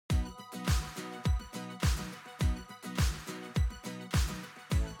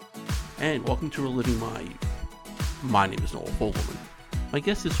and welcome to Reliving My Youth. My name is Noel Fogelman. My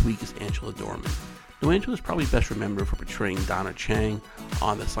guest this week is Angela Dorman. Now, Angela is probably best remembered for portraying Donna Chang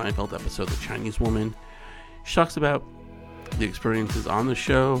on the Seinfeld episode The Chinese Woman. She talks about the experiences on the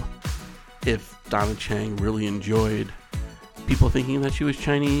show, if Donna Chang really enjoyed people thinking that she was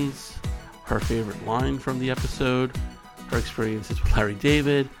Chinese, her favorite line from the episode, her experiences with Larry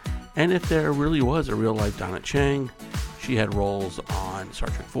David, and if there really was a real-life Donna Chang. She had roles on Star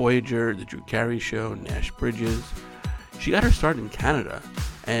Trek Voyager, The Drew Carey Show, Nash Bridges. She got her start in Canada,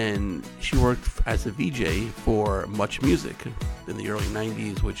 and she worked as a VJ for Much Music in the early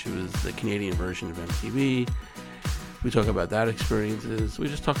 90s, which was the Canadian version of MTV. We talk about that experiences. We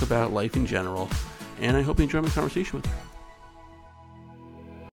just talk about life in general, and I hope you enjoy my conversation with her.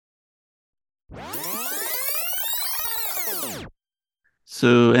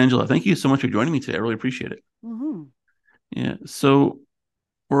 So, Angela, thank you so much for joining me today. I really appreciate it. Mm-hmm. Yeah, so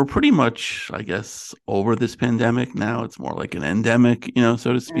we're pretty much, I guess, over this pandemic now. It's more like an endemic, so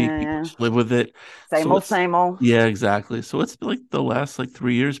to speak. People Yeah. just live with it. Same old, same old. Yeah, exactly. So what's like the last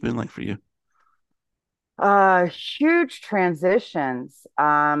 3 years been like for you? Huge transitions.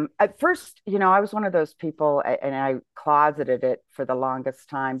 At first, I was one of those people, and I closeted it for the longest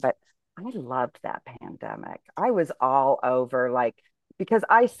time, but I loved that pandemic. I was all over, because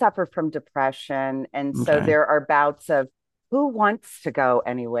I suffer from depression, and so Okay. there are bouts of who wants to go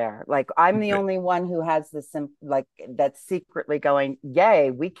anywhere. Like I'm the Okay. only one who has this, that's secretly going,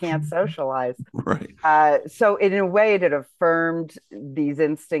 "Yay, we can't socialize." Right. So in a way, it affirmed these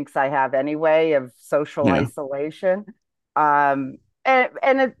instincts I have anyway of social Yeah. isolation. I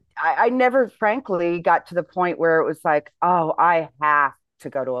never, frankly, got to the point where it was like, oh, I have to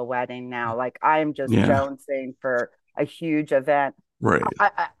go to a wedding now. Like I'm just Yeah. jonesing for a huge event. Right.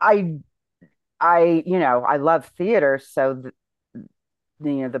 I love theater, so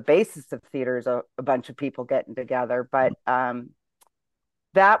the basis of theater is a bunch of people getting together. But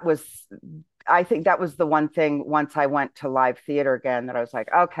that was I think that was the one thing once I went to live theater again that I was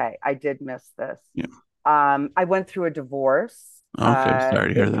like, okay, I did miss this. Yeah. I went through a divorce. Okay. Sorry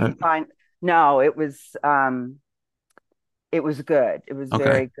to hear It was that. fine. No, it was good. It was Okay.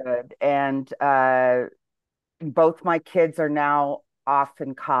 very good. And both my kids are now off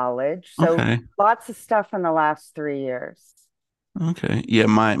in college. So Okay. lots of stuff in the last 3 years. Okay. Yeah,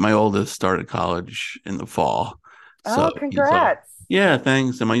 my oldest started college in the fall. So Oh, he's all, congrats. yeah,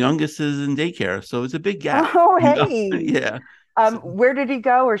 thanks. And my youngest is in daycare, so it's a big gap, Oh, you know? hey. Yeah. So Where did he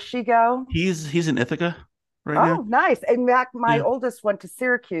go or she go? he's in Ithaca right now. Oh, nice. In fact, my Yeah. oldest went to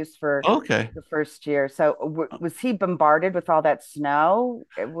Syracuse for Okay. the first year. So was he bombarded with all that snow?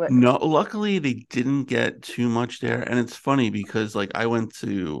 No, luckily they didn't get too much there. And it's funny because I went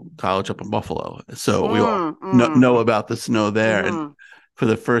to college up in Buffalo. So we all Mm, know about the snow there. And mm. for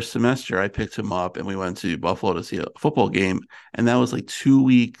the first semester, I picked him up and we went to Buffalo to see a football game. And that was 2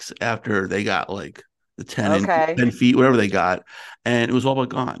 weeks after they got the Okay. 10 feet, whatever they got. And it was all but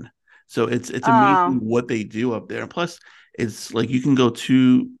gone. So it's amazing Oh, what they do up there. And plus, it's you can go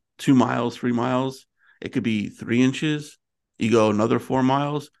 2 miles, 3 miles. It could be 3 inches. You go another 4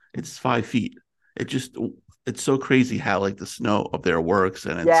 miles, it's 5 feet. It just it's so crazy how the snow up there works,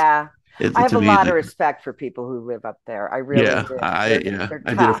 and yeah. I it's have a lot of amazing. respect for people who live up there. I really Yeah, do. I They're yeah they're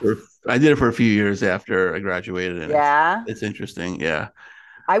I did it tough. for I did it for a few years after I graduated, and Yeah. it's interesting. Yeah,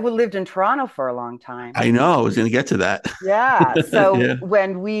 I lived in Toronto for a long time. I know. I was gonna get to that. Yeah. So Yeah,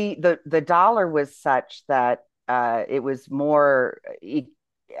 when the dollar was such that it was more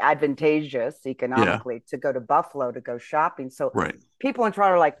advantageous yeah, economically to go to Buffalo to go shopping. So right. people in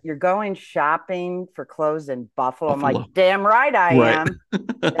Toronto are like, "You're going shopping for clothes in Buffalo." I'm like, Buffalo, "Damn right I right. am."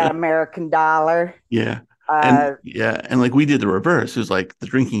 That American dollar. Yeah. And Uh, yeah, and we did the reverse. It was the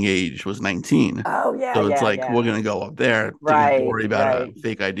drinking age was 19. oh yeah, So it's yeah, we're yeah. gonna go up there. Didn't have to Right, worry about a right.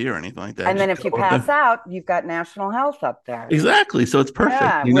 fake ID or anything like that. And then Just if you go up pass there. out, you've got national health up there. Exactly. So it's perfect,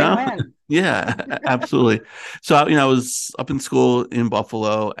 Yeah, win-win. Yeah, absolutely. So I was up in school in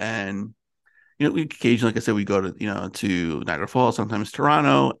Buffalo, and we occasionally, like I said, we go to to Niagara Falls, sometimes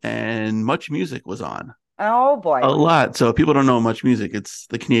Toronto, and Much Music was on Oh a boy, lot. So people don't know Much Music. It's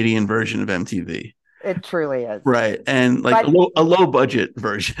the Canadian version of MTV. it truly is. Right. And a But low budget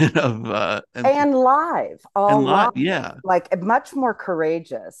version of MTV. and live, And all live, lot, yeah. like much more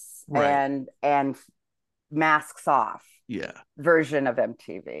courageous Right. and masks off Yeah. version of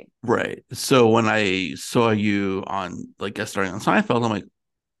MTV. Right. So when I saw you on guest starring on Seinfeld, I'm like,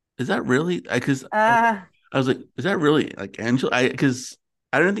 is that really? Because Uh, I was like, is that really Angela? Because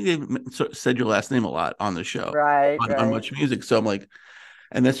I don't think they've said your last name a lot on the show right, on right. Much Music. So I'm like,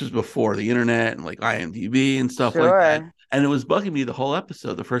 And this was before the internet and like IMDb and stuff like that. Sure. And it was bugging me the whole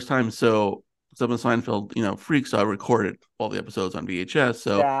episode the first time. So some of Seinfeld, freaks. So I recorded all the episodes on VHS.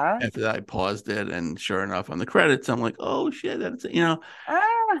 So Yeah. after that, I paused it, and sure enough, on the credits, I'm like, oh shit, that's it. Ah,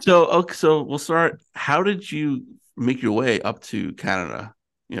 So okay, so we'll start. How did you make your way up to Canada?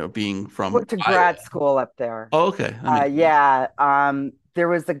 Being from went to Iowa. grad school up there. Oh, okay, that makes sense. Yeah. There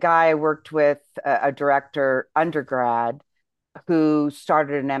was a guy I worked with, a director undergrad, who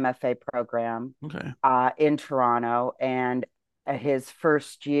started an MFA program Okay, in Toronto. And his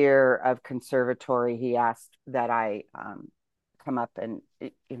first year of conservatory, he asked that I come up, and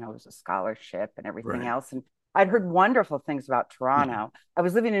it was a scholarship and everything right. else. And I'd heard wonderful things about Yeah. Toronto. I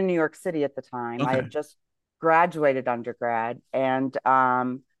was living in New York City at the time. I Okay. had just graduated undergrad, and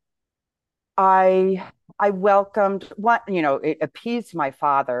I I welcomed what it appeased my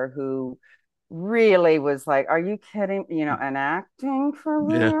father, who really was like, "Are you kidding? An acting Yeah.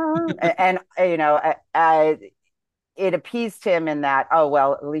 career?" And it appeased him in that, oh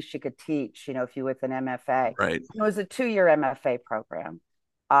well, at least you could teach, if you with an MFA. Right. It was a 2-year MFA program.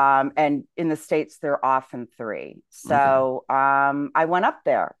 And in the States, they're often 3. Okay. So I went up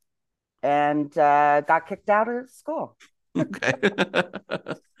there and got kicked out of school. Okay.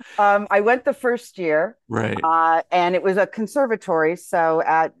 I went the first year, Right. and it was a conservatory. So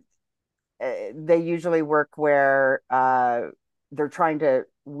they usually work where they're trying to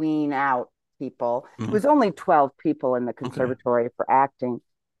wean out people. It Mhm. was only 12 people in the Okay. conservatory for acting.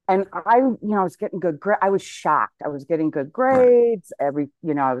 And I was getting good grades. I was shocked. I was getting good Right. grades. I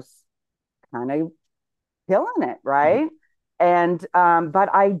was kind of killing it, Mhm. right? And but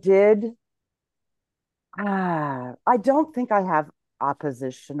I don't think I have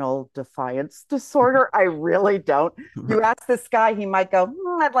oppositional defiance disorder. I really don't. You ask this guy, he might go,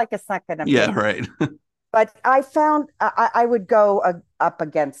 I'd like a second Yeah. opinion. Right. But I found I would go up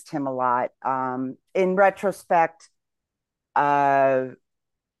against him a lot. In retrospect, uh,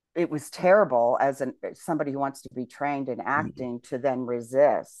 it was terrible as somebody who wants to be trained in Mhm. acting to then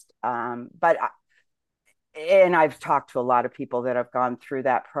resist. And I've talked to a lot of people that have gone through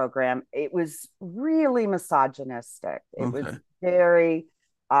that program. It was really misogynistic. It was Okay. very,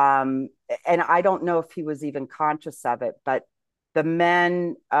 and I don't know if he was even conscious of it, but the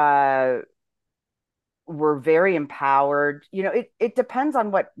men were very empowered. It depends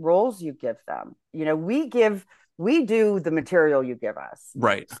on what roles you give them. We do the material you give us.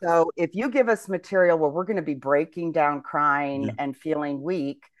 Right. So if you give us material where we're going to be breaking down, crying, Yeah. and feeling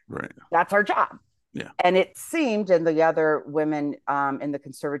weak, Right. that's our job. Yeah. And it seemed, and the other women in the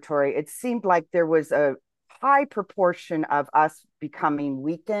conservatory, it seemed like there was a high proportion of us becoming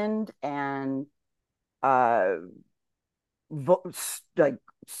weakened and uh, like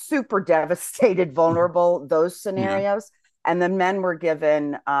super devastated, vulnerable, those Yeah. scenarios. And the men were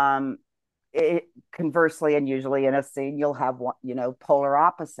given, conversely, and usually in a scene, you'll have one, polar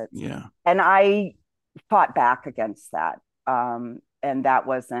opposites. Yeah. And I fought back against that. And uh,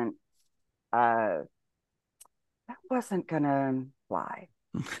 that wasn't gonna fly.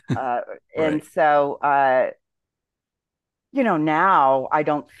 Uh, and Right. so, now I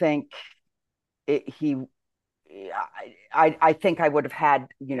don't think he I think I would have had,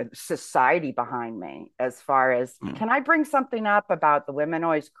 society behind me as far as, Yeah. can I bring something up about the women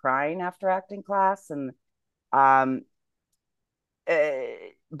always crying after acting class? And um uh,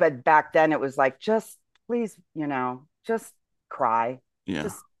 but back then it was like, just please, just cry, Yeah.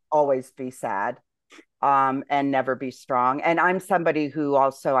 just always be sad, and never be strong. And I'm somebody who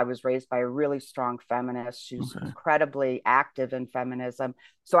also, I was raised by a really strong feminist. She's Okay. incredibly active in feminism.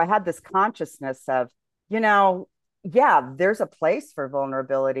 So I had this consciousness of, you know, yeah, there's a place for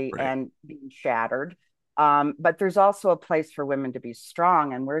vulnerability Right. and being shattered. But there's also a place for women to be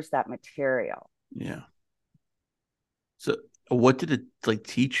strong. And where's that material? Yeah. So, what did it like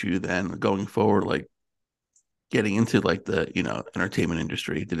teach you then going forward, like getting into like the entertainment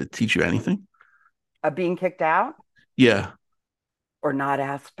industry? Did it teach you anything? Being kicked out Yeah. or not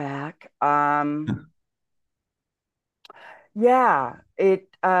asked back? Yeah,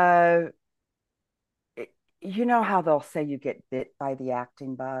 you know how they'll say you get bit by the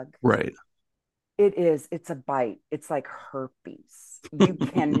acting bug? Right. It's a bite. It's like herpes. You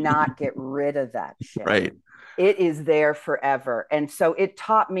cannot get rid of that shit. Right. It is there forever. And so it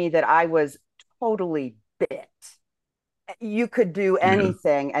taught me that I was totally bit. You could do Yeah.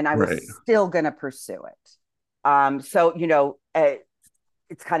 anything, and I was Right. still going to pursue it. So,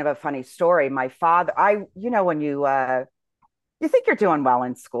 it's kind of a funny story. My father, when you think you're doing well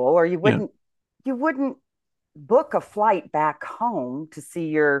in school, or Yeah. you wouldn't book a flight back home to see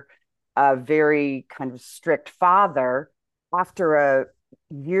your very kind of strict father after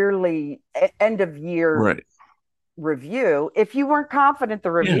yearly end of year Right. review if you weren't confident the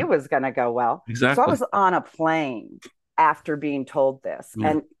Yeah, review was going to go well. So I exactly. was on a plane after being told this. Yeah.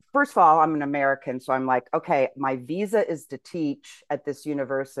 And first of all, I'm an American. So I'm like, okay, my visa is to teach at this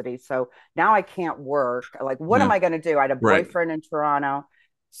university. So now I can't work. Like, what am Yeah. I going to do? I had a Right. boyfriend in Toronto.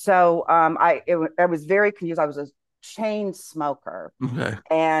 So I was very confused. I was a chain smoker. Okay.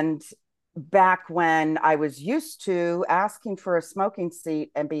 And back when I was used to asking for a smoking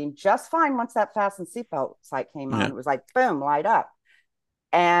seat and being just fine once that fasten seatbelt sight came on, Yeah. it was like, boom, light up.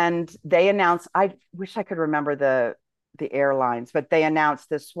 And they announced, I wish I could remember the airlines, but they announced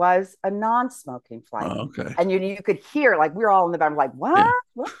this was a non-smoking flight. Oh, okay. And you could hear, like, we were all in the back, like, what? Yeah.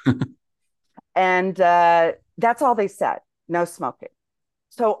 What? And that's all they said, no smoking.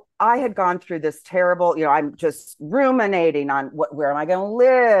 So I had gone through this terrible, I'm just ruminating on where am I going to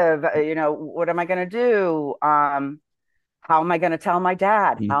live? What am I going to do? How am I going to tell my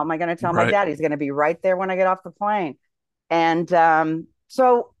dad? Mm. How am I going to tell my Right. dad? He's going to be right there when I get off the plane. And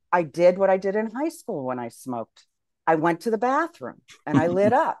so I did what I did in high school when I smoked. I went to the bathroom and I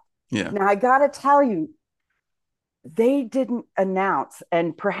lit up. Yeah. Now I got to tell you, they didn't announce,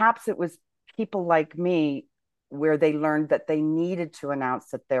 and perhaps it was people like me where they learned that they needed to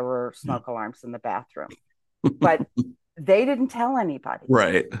announce that there were Yeah. smoke alarms in the bathroom, but they didn't tell anybody.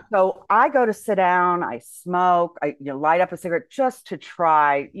 Right. So I go to sit down, I smoke, I light up a cigarette just to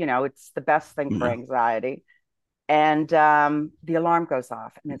try, it's the best thing for Yeah. anxiety. And the alarm goes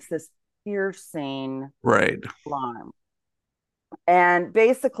off, and it's this piercing Right. alarm. And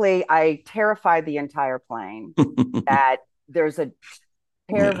basically, I terrified the entire plane that there's a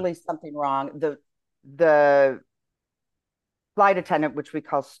Yeah. terribly something wrong. The flight attendant, which we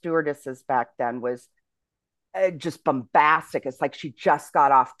call stewardesses back then, was just bombastic. It's like she just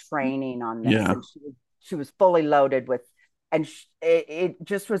got off training on this, Yeah. and she was fully loaded with, and it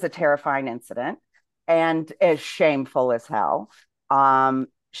just was a terrifying incident, and as shameful as hell.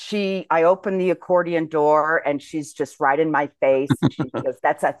 I opened the accordion door, and she's just right in my face, and she goes,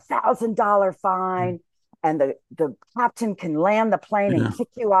 "That's $1,000 fine, and the captain can land the plane and Yeah. kick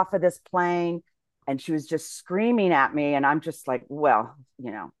you off of this plane." And she was just screaming at me, and I'm just like, well,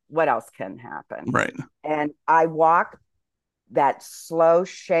 what else can happen? Right. And I walk that slow,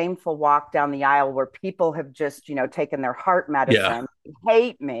 shameful walk down the aisle where people have just, taken their heart Yeah. medicine,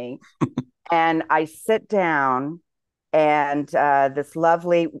 hate me. And I sit down, and this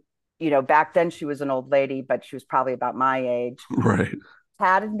lovely, back then she was an old lady, but she was probably about my age, Right.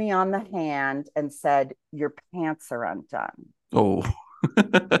 patted me on the hand and said, "Your pants are undone." Oh.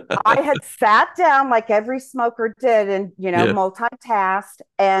 I had sat down like every smoker did and, Yeah. multitasked.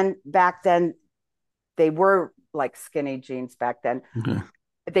 And back then, they were like skinny jeans back then. Okay.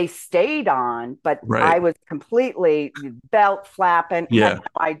 They stayed on, but Right. I was completely belt flapping, had Yeah. no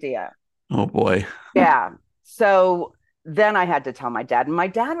idea. Oh boy. Yeah. So then I had to tell my dad, and my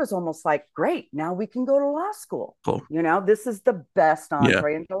dad was almost like, "Great, now we can go to law school. Cool. This is the best Yeah.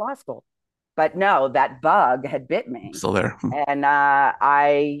 entree into law school." But no, that bug had bit me. Still there. And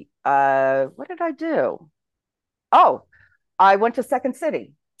what did I do? Oh, I went to Second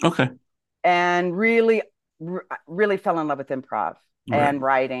City Okay. and really fell in love with improv Right. and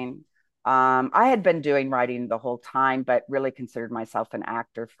writing. I had been doing writing the whole time, but really considered myself an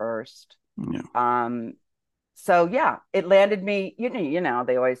actor first. Yeah. So yeah, it landed me.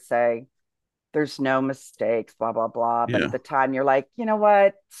 They always say there's no mistakes, blah blah blah. But Yeah. at the time, you're like, you know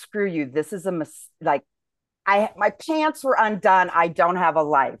what? Screw you. This is like my pants were undone. I don't have a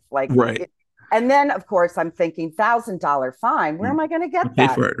life. Like, Right. and then of course I'm thinking $1,000 fine. Where am I going to get Pay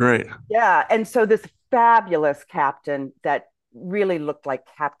that? for it. Right. Yeah. And so this fabulous captain that really looked like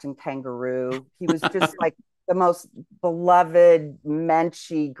Captain Kangaroo. He was just like the most beloved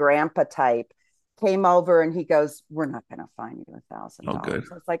menschy grandpa type. Came over and he goes, "We're not going to fine you Oh, good.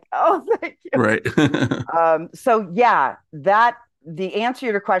 $1,000." I was like, "Oh, thank you." Right. So yeah, the answer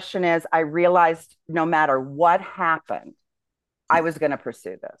to your question is I realized no matter what happened, I was going to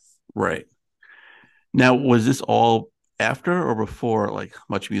pursue this. Right. Now, was this all after or before like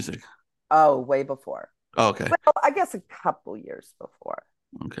Much Music? Oh, way before. Oh, okay. Well, I guess a couple years before.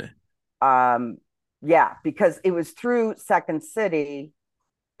 Okay. Yeah, because it was through Second City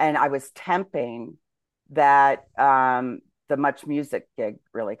and I was temping that the Much Music gig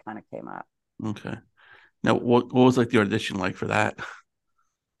really kind of came up. Okay. Now, what was like the audition like for that?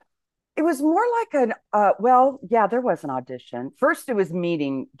 It was more like well, yeah, there was an audition. First, it was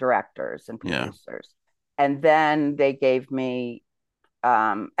meeting directors and Yeah. producers. And then they gave me,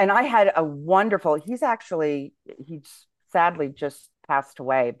 and I had a wonderful, he's sadly just passed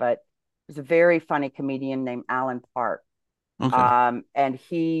away, but he's a very funny comedian named Alan Park. Okay. And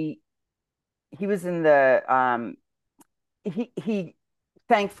he was in the he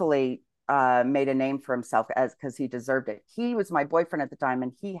thankfully made a name for himself as because he deserved it. He was my boyfriend at the time,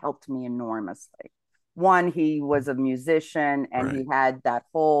 and he helped me enormously. One, he was a musician, and he Right. had that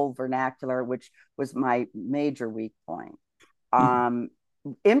whole vernacular, which was my major weak point. Mhm. Um,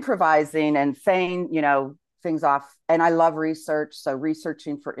 Improvising and saying, things off. And I love research, so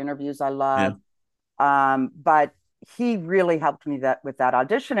researching for interviews, I Yeah. love. But he really helped me that with that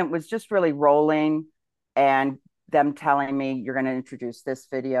audition. It was just really rolling, and them telling me you're going to introduce this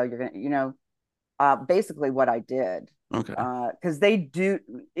video. You're going to, basically what I did. Okay. Because they do,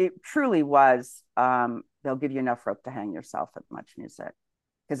 it truly was. They'll give you enough rope to hang yourself at Much Music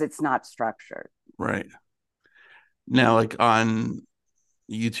because it's not structured. Right. Now, like on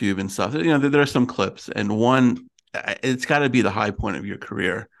YouTube and stuff, there are some clips, and one, it's got to be the high point of your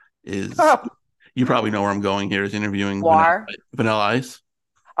career is Oh, you probably know where I'm going here is interviewing War. Vanilla Ice.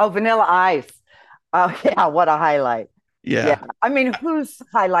 Oh, Vanilla Ice. Oh, yeah. What a highlight. Yeah. Yeah. I mean, whose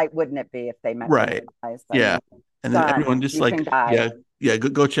highlight wouldn't it be if they met Vanilla Right. Ice? I Yeah. mean, And then son, everyone just you can like, die. yeah,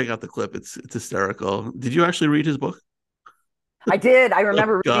 go check out the clip. It's hysterical. Did you actually read his book? I did. I Oh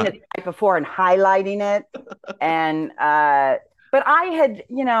remember reading God. it the night before and highlighting it. And, but I had,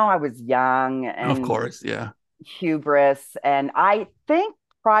 I was young Of and course. Yeah. hubris. And I think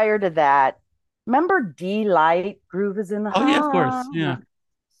prior to that, remember D Light, Groove is in the Oh yeah, of course. heart. Yeah.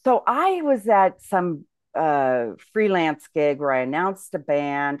 So I was at some freelance gig where I announced a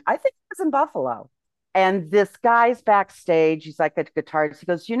band. I think it was in Buffalo. And this guy's backstage. He's like a guitarist. He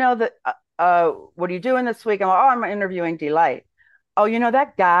goes, that what are you doing this week? I'm interviewing Delight. Oh,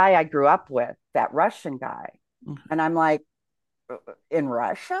 that guy I grew up with, that Russian guy. And I'm like, in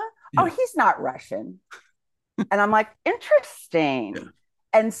Russia? Oh, Yeah. he's not Russian. And I'm like, Yeah. interesting.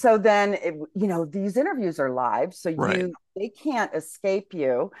 And so then, these interviews are live, so Right. they can't escape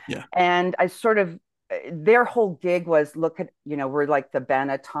you. Yeah. And I sort of, their whole gig was look at, we're like the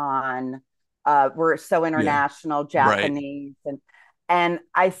Benetton, we're so Yeah. international, Right. Japanese. And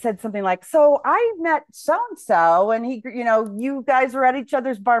I said something like, so I met so and so, and he, you guys were at each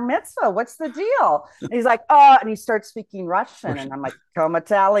other's bar mitzvah. What's the deal? And he's like, oh, and he starts speaking Russian. And I'm like,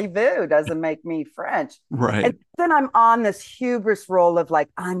 Komatali Vu doesn't make me French. And Right. then I'm on this hubris role of like,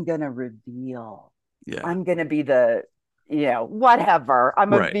 I'm going to reveal, Yeah. I'm going to be the, whatever.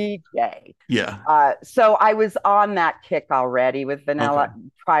 I'm a Right. VJ. Yeah. So I was on that kick already with Okay. Vanilla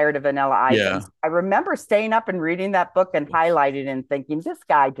prior to Vanilla Ice. And Yeah. I remember staying up and reading that book and highlighting and thinking, this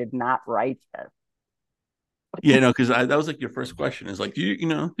guy did not write this. Yeah, no, because that was like your first question is like, did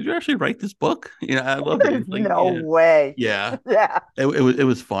you actually write this book? I loved it. There's It's like, no way. yeah, Yeah. it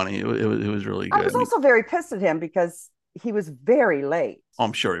was funny. It was really I good. I was mean, also very pissed at him because he was very late,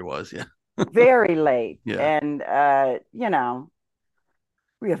 I'm sure he was. Yeah, very late. yeah, And,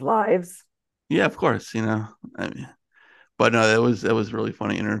 we have lives. yeah. Of course, I mean, but no, that was a really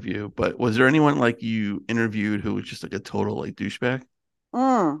funny interview. But was there anyone like you interviewed who was just like a total like douchebag?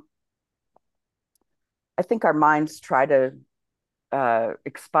 Mm. I think our minds try to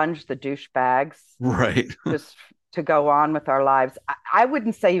expunge the douchebags Right. just to go on with our lives. I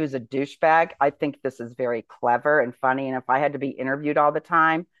wouldn't say he was a douchebag. I think this is very clever and funny. And if I had to be interviewed all the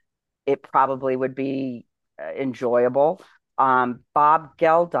time, it probably would be enjoyable. Bob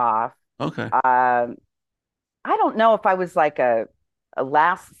Geldof. Okay. Um, I don't know if I was like a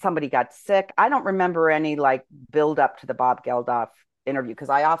last somebody got sick. I don't remember any like build up to the Bob Geldof interview because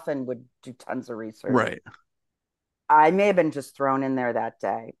I often would do tons of research. Right. I may have been just thrown in there that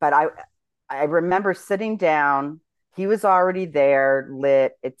day, but I remember sitting down. He was already there,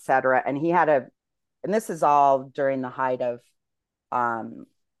 lit, etc. And he had and this is all during the height of um,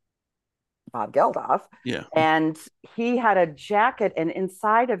 Bob Geldof, Yeah. and he had a jacket, and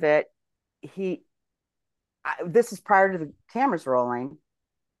inside of it, he. This is prior to the cameras rolling.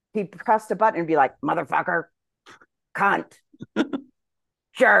 He pressed a button and be like, "Motherfucker, cunt,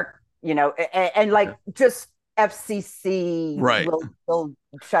 jerk," and like Yeah. just FCC Right. will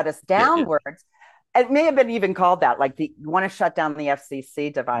shut us Yeah. Yeah. down words. It may have been even called that, like you want to shut down the FCC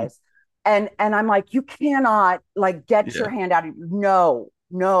device. And I'm like, you cannot like get your Yeah. hand out. No,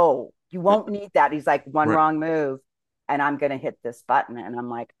 you won't need that. He's like, one Right. wrong move, and I'm gonna hit this button. And I'm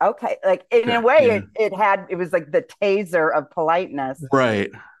like, okay, like in a Okay. way, Yeah. it was like the taser of politeness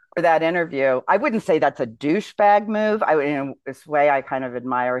Right. for that interview. I wouldn't say that's a douchebag move. In this way, I kind of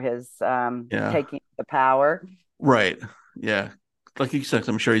admire his Yeah. taking the power. Right. Yeah. Like you said,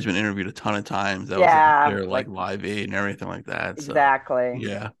 I'm sure he's been interviewed a ton of times. That was like Yeah, their like like live aid and everything like that. So exactly.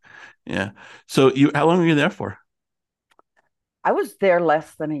 yeah. Yeah. So how long were you there for? I was there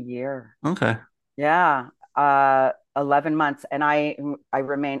less than a year. Okay. Yeah. Uh, 11 months, and I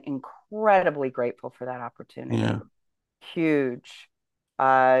remain incredibly grateful for that Yeah. opportunity. Huge.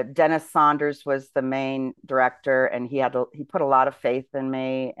 Dennis Saunders was the main director, and he put a lot of faith in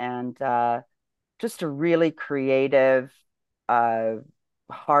me, and just a really creative, uh,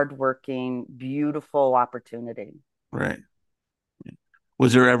 hardworking, beautiful opportunity. Right.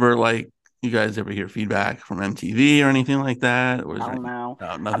 Was there ever like you guys ever hear feedback from MTV or anything like that? Or is there Hell no.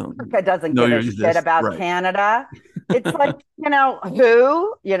 no, nothing? America doesn't No, give you a shit exist. about Right. Canada. It's like, who,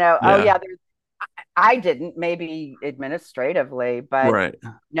 oh Yeah. yeah, I didn't, maybe administratively, but Right.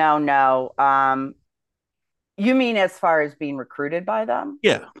 no, no. You mean as far as being recruited by them?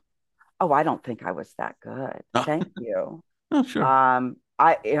 Yeah. Oh, I don't think I was that good. Oh, Thank you. oh, sure.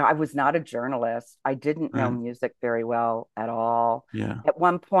 I was not a journalist. I didn't know Right. music very well at all. Yeah. At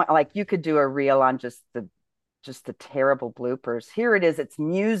one point, like you could do a reel on just the terrible bloopers. Here it is. It's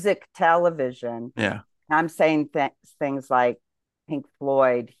music television. Yeah. I'm saying things like Pink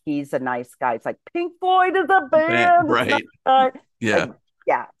Floyd. He's a nice guy. It's like Pink Floyd is a band. It's not Right. like Yeah.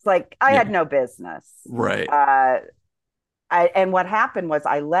 yeah. It's like I Yeah. had no business. Right. Uh, and what happened was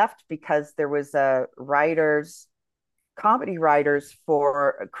I left because there was a comedy writers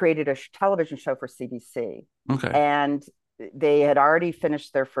for created a television show for CBC, Okay. and they had already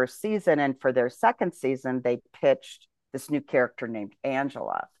finished their first season, and for their second season they pitched this new character named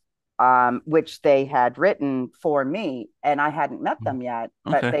Angela, which they had written for me, and I hadn't met them yet,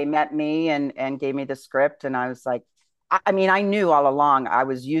 but Okay. they met me and gave me the script, and I was like, I mean, I knew all along I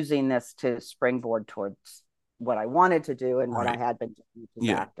was using this to springboard towards what I wanted to do and what I Right. had been doing, which is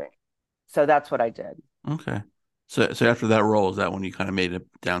Yeah. acting. So that's what I did. Okay. So after that role, is that when you kind of made it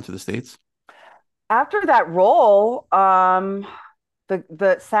down to the States? After that role,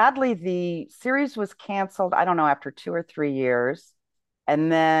 the sadly the series was canceled. I don't know, after 2 or 3 years,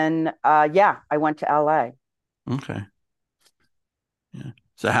 and then yeah, I went to LA. Okay. Yeah.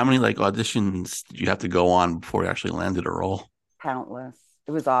 So how many like auditions did you have to go on before you actually landed a role? Countless.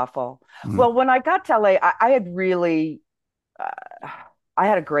 It was awful. Mhm. Well, when I got to LA, I had really, uh, I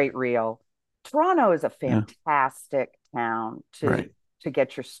had a great reel. Toronto is a Yeah. fantastic town Right. to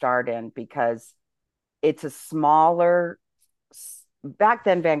get your start in because it's a smaller. Back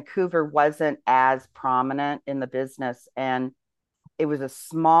then, Vancouver wasn't as prominent in the business, and it was a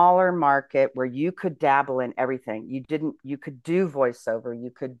smaller market where you could dabble in everything. You could do voiceover,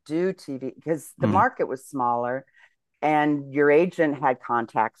 you could do TV because the Mm. market was smaller, and your agent had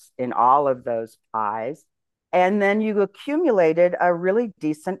contacts in all of those pies. And then you accumulated a really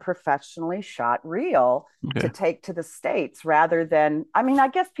decent, professionally shot reel to Okay. take to the States rather than, I mean, I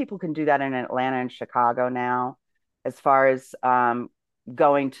guess people can do that in Atlanta and Chicago now, as far as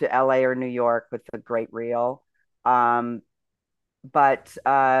going to LA or New York with a great reel. Um, but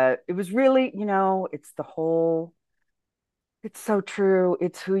it was really, it's the whole, it's so true.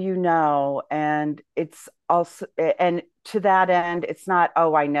 It's who you know. And it's also, and to that end, it's not,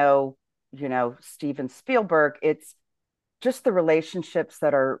 oh, I know, Steven Spielberg. It's just the relationships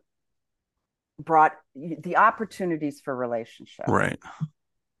that are brought, the opportunities for relationship. Right.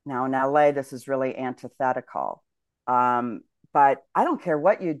 Now in LA, this is really antithetical. Um, but I don't care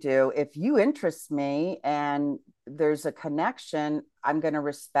what you do. If you interest me and there's a connection, I'm going to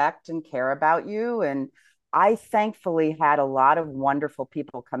respect and care about you. And I thankfully had a lot of wonderful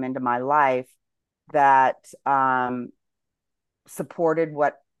people come into my life that supported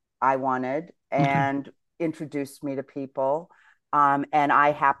what I wanted Okay. and introduced me to people. And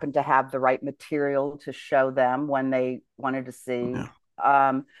I happened to have the right material to show them when they wanted to see. Yeah.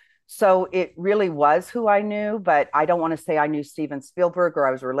 Um, so it really was who I knew, but I don't want to say I knew Steven Spielberg or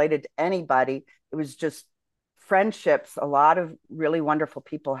I was related to anybody. It was just friendships. A lot of really wonderful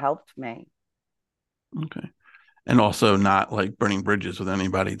people helped me. Okay. And also not like burning bridges with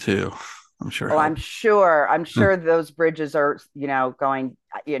anybody too. I'm sure Oh, I'm helped. sure. I'm sure those bridges are, going,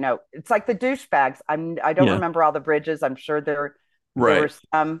 it's like the douchebags. I don't Yeah. remember all the bridges. I'm sure there were Right.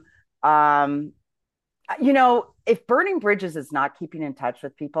 some. If burning bridges is not keeping in touch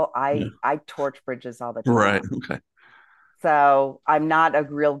with people, Yeah. I torch bridges all the Right. time. Okay. So I'm not a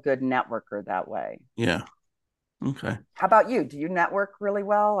real good networker that way. Yeah. Okay. How about you? Do you network really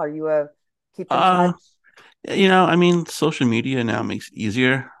well? Are you a keep in touch? Uh, I mean, social media now makes it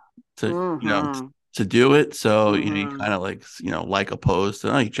easier to, Mm-hmm. to do it. So, you Mm-hmm. kind of like a post,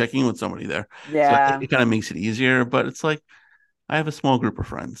 and, oh, you check in with somebody there. So Yeah. it kind of makes it easier, but it's like I have a small group of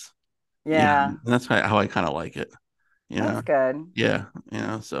friends, Yeah. and that's how I kind of like it, you That's know? good.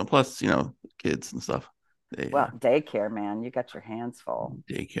 Yeah. So plus, kids and stuff, they, Well, daycare, man, you got your hands full.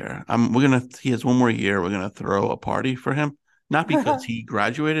 daycare. He has one more year. We're going to throw a party for him, not because he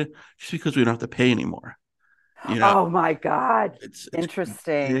graduated, just because we don't have to pay anymore. You know, Oh my God. it's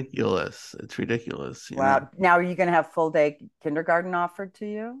Interesting. ridiculous. It's ridiculous. You know. Wow. Now are you going to have full day kindergarten offered to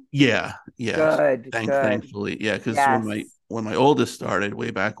you? Yeah, yes. Good, good. Thankfully, yeah, because Yes. when my oldest started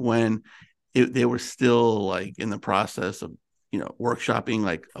way back when, they were still like in the process of workshopping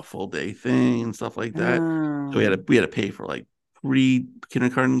like a full day thing and stuff like that. So Mm. we had to pay for like pre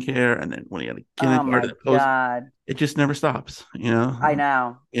kindergarten care, and then when he had a Oh my kindergarten post, God. it just never stops. I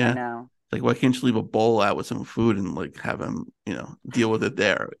know. I Yeah. know. Like, why can't you leave a bowl out with some food and like have him, deal with it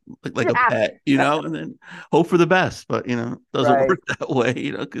there, like a Yeah. pet, and then hope for the best. But it doesn't Right. work that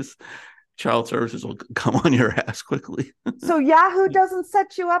way, because child services will come on your ass quickly. So Yahoo doesn't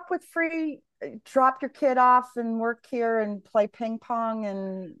set you up with free, drop your kid off and work here and play ping pong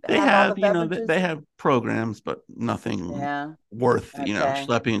and They have all the have, they beverages. have programs, but nothing Yeah. worth, Okay.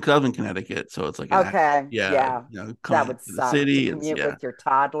 schlepping. Because I live in Connecticut, so it's like an, Okay. yeah, Yeah. That coming would to the suck to city. It's commute yeah, with your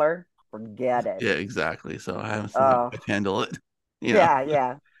toddler. Forget it. yeah, exactly. So I haven't seen how Oh, I handle it. You know, yeah,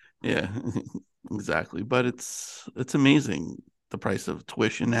 yeah. yeah, exactly. But it's amazing the price of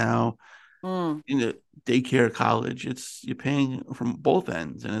tuition now. Mm. You know, daycare, college. You're paying from both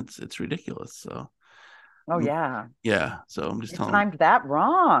ends, and it's ridiculous. So Oh, yeah. yeah. So I'm just You telling timed that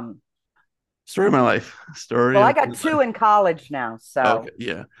wrong. story of my life. Story Well, I of got my life. two in college now, Okay, so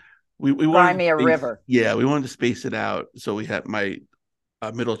yeah. We cry wanted to me a space, river. yeah, we wanted to space it out. So we had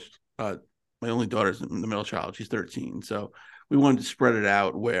middle uh my only daughter's the middle child. She's 13. So we wanted to spread it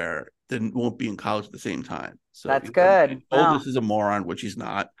out where they won't be in college at the same time. So That's good. my oldest Well, is a moron, which he's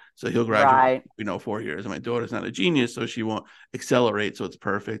not. So he'll graduate, right. 4 years. And my daughter's not a genius, so she won't accelerate. So it's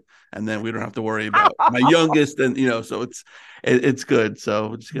perfect. And then we don't have to worry about my youngest. And so it's good. So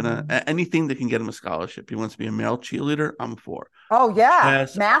we're just gonna anything that can get him a scholarship. He wants to be a male cheerleader. I'm for Oh, yeah.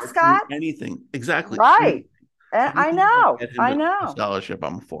 chess, archery, Mascot? anything. Exactly. Right. I Anything that know. get him I a know. scholarship,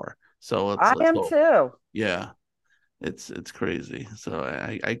 I'm for. So I let's am hope. too. Yeah, it's crazy. So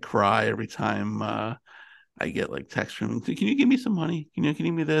I cry every time I get like text from him. Can you give me some money? Can you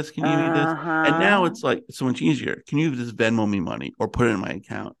give me this? Can you give me this? And now Uh-huh. it's like so much easier. Can you just Venmo me money or put it in my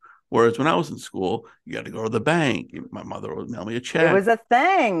account? Whereas when I was in school, you had to go to the bank. My mother would mail me a It check. was a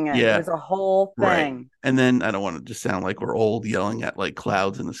thing. It Yeah, was a whole right. thing. And then I don't want to just sound like we're old yelling at like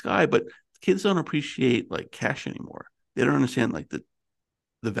clouds in the sky, but kids don't appreciate like cash anymore. They don't understand like the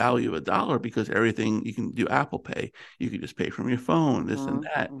value of a dollar because everything you can do Apple Pay. You can just pay from your phone, this and Hmm.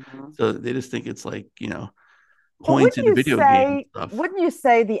 that. Hmm. So they just think it's like, But points in the video game stuff. wouldn't you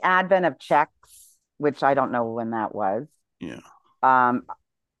say the advent of checks, which I don't know when that was, Yeah. um,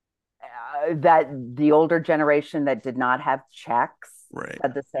 that the older generation that did not have checks Right.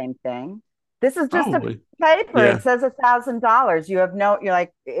 said the same thing? This is just a Probably. paper. Yeah. It says $1,000. You're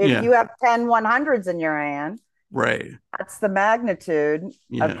like, if Yeah. you have 10 100s in your hand, Right. that's the magnitude of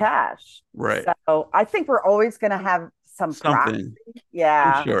Yeah. cash. Right. So I think we're always going to have some proxy. Something. I'm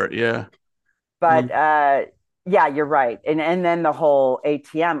Yeah. sure. Yeah. But Mm, yeah, you're right. And then the whole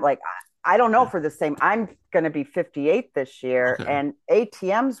ATM, like I don't know yeah. for the same. I'm going to be 58 this year, Okay. and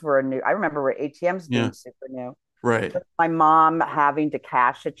ATMs were new. I remember where ATMs Yeah. being super new. Right. My mom having to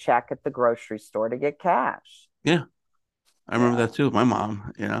cash a check at the grocery store to get cash. Yeah. I remember Yeah. that too with my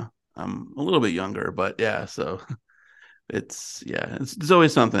mom. I'm a little bit younger, but yeah, so it's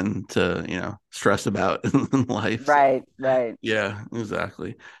always something to, stress about in life. So Right, right. yeah,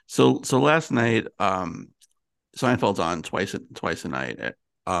 exactly. So last night, Seinfeld's on twice a night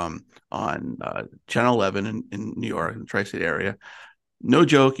on Channel 11 in New York, in the tri-state area. No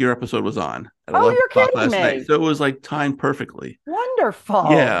joke, your episode was on at Oh, 11 you're o'clock kidding last night. me. So it was like timed perfectly. Wonderful.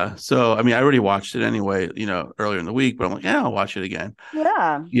 Yeah. So I mean, I already watched it anyway, earlier in the week, but I'm like, yeah, I'll watch it again.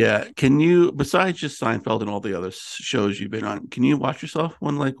 Yeah. Yeah. Can you, besides just Seinfeld and all the other shows you've been on, can you watch yourself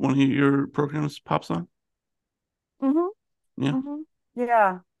when like one of your programs pops on? Mm-hmm. Yeah. Mm-hmm.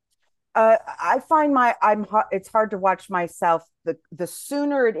 Yeah. I find it's hard to watch myself. The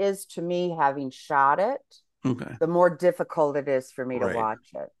sooner it is to me having shot it, Okay. the more difficult it is for me to Right. watch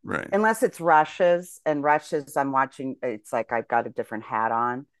it. Right. Unless it's rushes, and rushes I'm watching, it's like I've got a different hat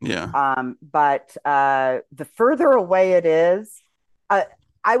on. Yeah. But the further away it is, uh,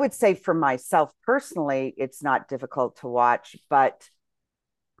 I would say for myself personally, it's not difficult to watch, but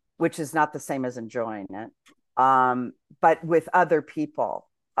which is not the same as enjoying it. But with other people,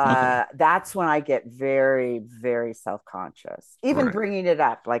 Okay. that's when I get very, very self conscious. Even Right. bringing it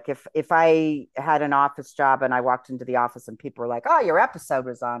up, like if I had an office job and I walked into the office and people were like, "Oh, your episode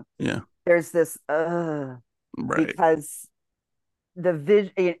was on," Yeah. there's this Right. because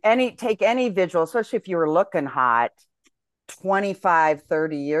any visual, especially if you were looking hot 25,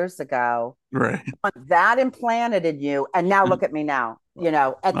 30 years ago, Right. that implanted in you, and now look at me now. at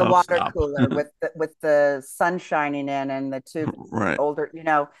the Oh, water stop. cooler with the sun shining in and the two Right. older,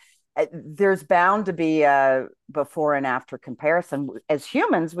 there's bound to be a before and after comparison. As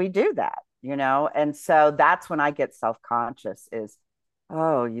humans, we do that, and so that's when I get self-conscious is,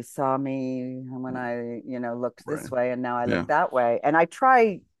 oh, you saw me when I, looked Right. this way and now I look Yeah. that way. And I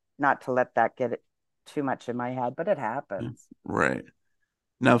try not to let that get it too much in my head, but it Yeah. happens. Right.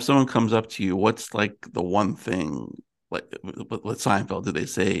 Now, if someone comes up to you, what's like the one thing, like with Seinfeld, did they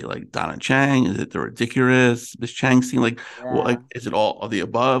say like Donna Chang? Is it the ridiculous Miss Chang scene? Like, what, like, Yeah. is it all of the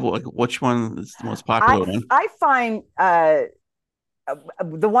above? Like, which one is the most I popular one? I find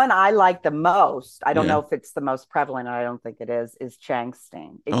the one I like the most, I don't Yeah. know if it's the most prevalent, I don't think it is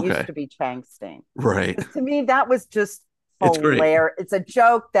Changstein. It used Okay. to be Changstein. Right. Because to me, that was just It's great. hilarious. It's a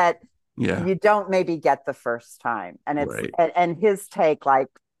joke that Yeah. you don't maybe get the first time. And Right. his take, like,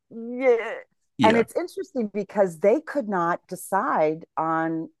 yeah. And Yeah. it's interesting because they could not decide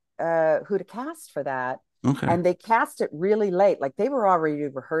on who to cast for that. Okay. And they cast it really late. Like they were already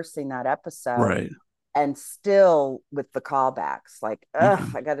rehearsing that episode Right. and still with the callbacks, like, ugh,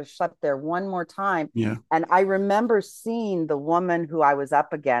 Okay. I got to shut there one more time. Yeah. And I remember seeing the woman who I was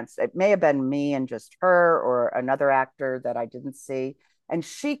up against. It may have been me and just her or another actor that I didn't see. And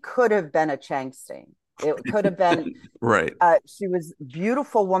she could have been a Changstein. It could have been, Right. she was a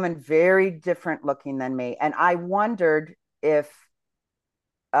beautiful woman, very different looking than me. And I wondered if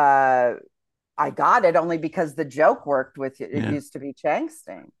uh, I got it only because the joke worked with it. It Yeah. used to be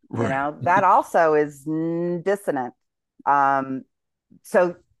Changstein. Right. That also is dissonant. Um,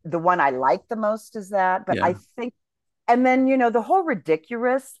 so the one I like the most is that, but Yeah. I think, and then, the whole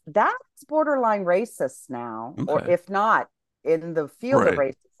ridiculous, that's borderline racist now, or Okay. if not in the field of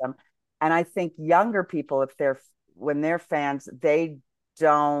Right. racism. And I think younger people, when they're fans, they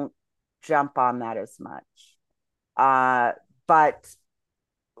don't jump on that as much. But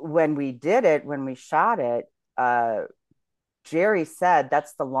when we shot it, Jerry said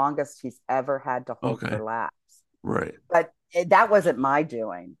that's the longest he's ever had to hold Okay. for laughs. Right. But that wasn't my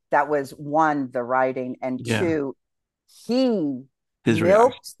doing. That was one, the writing, and Yeah. two, he His reaction.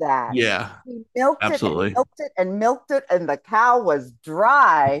 milked that. Yeah. He milked it and Absolutely. milked it and milked it, and the cow was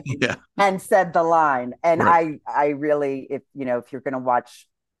dry Yeah. and said the line. And Right. I really, if you're going to watch,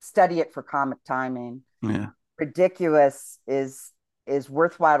 study it for comic timing. Yeah. Ridiculous is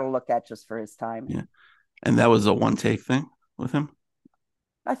worthwhile to look at just for his Yeah. timing. And that was a one take thing with him?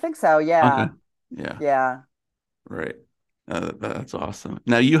 I think so. Okay. Yeah. Yeah. Yeah. Right. That's awesome.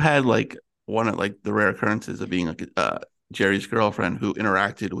 Now you had like one of like the rare occurrences of being like Jerry's girlfriend who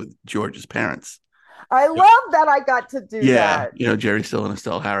interacted with George's parents. I love that I got to do Yeah, that. Jerry Still and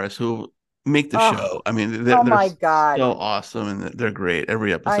Estelle Harris, who make the Oh, show. I mean, oh they're my God. so awesome and they're great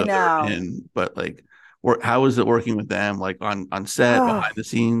every I episode they're know. in. But like, how is it working with them, like on set, Oh, behind the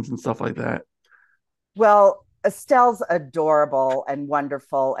scenes, and stuff like that? well, Estelle's adorable and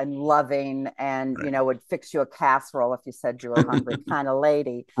wonderful and loving and, Right. would fix you a casserole if you said you were hungry kind of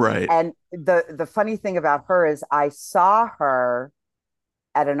lady. Right. And the funny thing about her is I saw her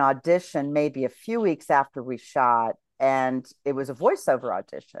at an audition maybe a few weeks after we shot, and it was a voiceover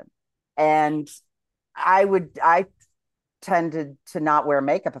audition. And I tended to not wear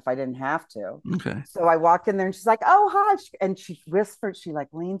makeup if I didn't have to. Okay. So I walked in there and she's like, "Oh, hi." And she whispers, she like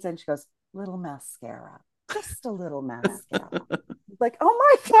leans in, she goes, "Little mascara, just a little mascara." Like,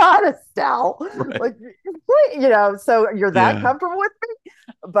 oh my God, Estelle. Right. Like, so you're that Yeah. comfortable with me?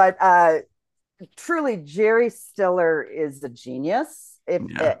 But truly, Jerry Stiller is a genius. If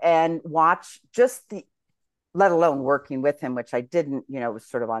Yeah. and watch just let alone working with him, which I didn't, it was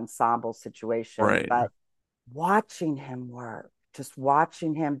sort of ensemble situation, Right. but watching him work, just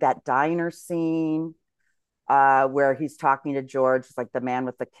watching him, that diner scene where he's talking to George, it's like the man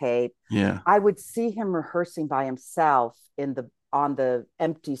with the cape. Yeah. I would see him rehearsing by himself on the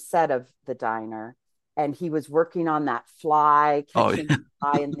empty set of the diner, and he was working on that fly, Oh, catching yeah. the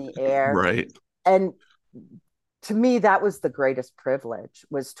fly in the air. Right. And to me, that was the greatest privilege,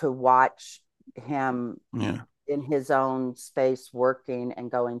 was to watch him Yeah. in his own space working and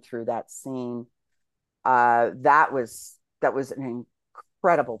going through that scene. That was an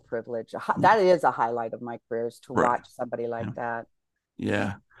incredible privilege. That is a highlight of my career, is to Right. watch somebody like Yeah. that.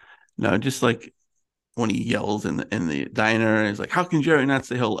 Yeah. No, just like when he yells in the diner, he's like, "How can Jerry not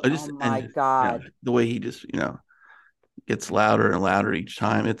say hello?" I Oh just and my God. the way he just gets louder and louder each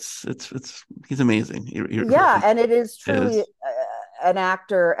time. He's amazing. He Yeah, really and it is truly is. an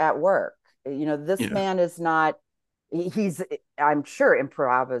actor at work. This Yeah. man is not, he's, I'm sure,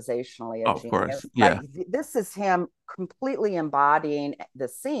 improvisationally a Oh, of course. genius, but Yeah. this is him completely embodying the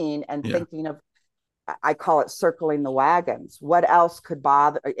scene and Yeah. thinking of, I call it circling the wagons. What else could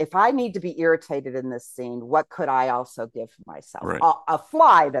bother? If I need to be irritated in this scene, what could I also give myself? Right. A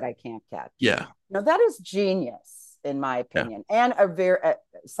fly that I can't catch. Yeah. No, that is genius, in my Yeah. opinion, and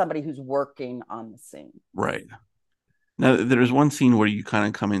somebody who's working on the scene. Right. Now, there's one scene where you kind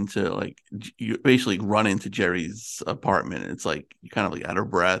of come into like you basically run into Jerry's apartment. It's like you kind of like out of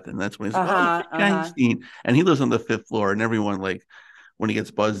breath, and that's when he's like, "Oh, Jerry," and he lives on the fifth floor, and everyone like when he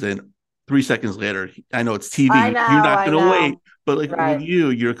gets buzzed in. 3 seconds later, I know it's TV. I know, You're not going to wait, but like right. with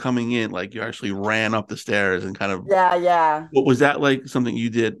you're coming in like you actually ran up the stairs and kind of yeah. What was that like? Something you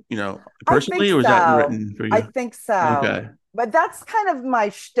did, personally, or was that written for you? I think so. Okay. But that's kind of my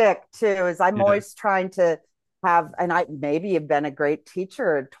shtick too. Is I'm always trying to have, and I maybe have been a great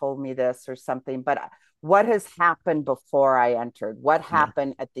teacher and told me this or something. But what has happened before I entered? What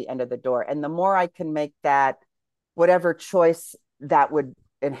happened at the end of the door? And the more I can make that, whatever choice that would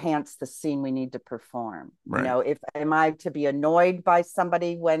enhance the scene we need to perform. Right. If am I to be annoyed by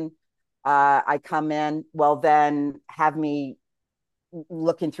somebody when I come in, well, then have me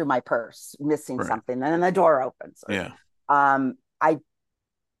looking through my purse, missing something, and then the door opens. Yeah.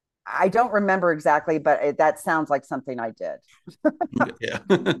 I don't remember exactly, but that sounds like something I did.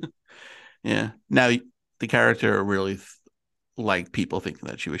 Yeah. Yeah. Now the character really liked people thinking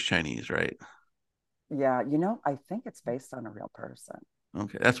that she was Chinese, right? Yeah. I think it's based on a real person.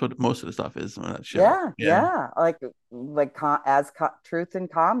 Okay, that's what most of the stuff is on that show. Yeah. Like truth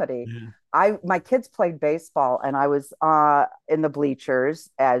and comedy. Yeah. My kids played baseball, and I was in the bleachers,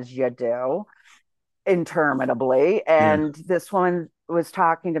 as you do, interminably. And this woman was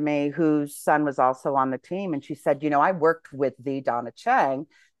talking to me, whose son was also on the team, and she said, I worked with the Donna Chang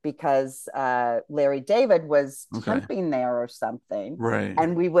because Larry David was temping there or something, right?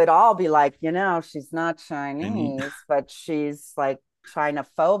 And we would all be like, she's not Chinese, but she's like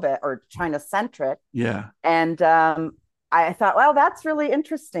China-phobic or China-centric. Yeah. And I thought, well, that's really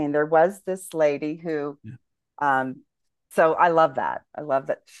interesting. There was this lady who, so I love that. I love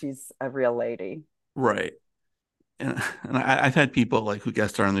that she's a real lady. Right. And I've had people like who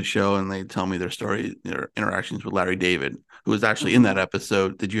guest star on the show, and they tell me their story, their interactions with Larry David, who was actually in that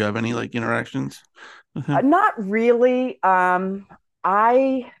episode. Did you have any like interactions with him? Not really.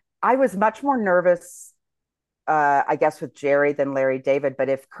 I was much more nervous, I guess, with Jerry than Larry David. But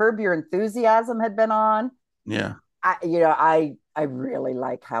if Curb Your Enthusiasm had been on, I really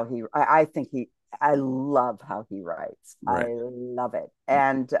like how I think I love how he writes. Right. I love it.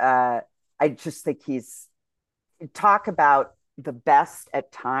 And I just think talk about the best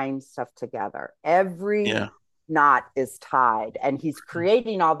at tying stuff together. Every knot is tied, and he's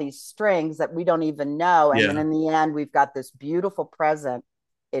creating all these strings that we don't even know. And then in the end, we've got this beautiful present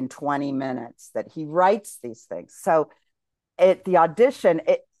in 20 minutes that he writes these things. So at the audition,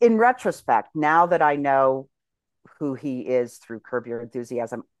 in retrospect, now that I know who he is through Curb Your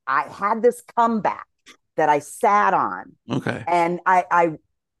Enthusiasm, I had this comeback that I sat on. Okay. And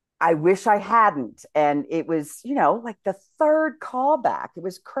I wish I hadn't. And it was, like the third callback. It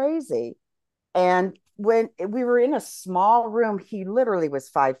was crazy. And when we were in a small room, he literally was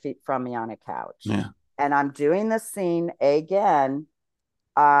 5 feet from me on a couch. Yeah. And I'm doing the scene again.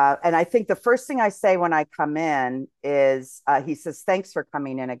 And I think the first thing I say when I come in is, he says, "Thanks for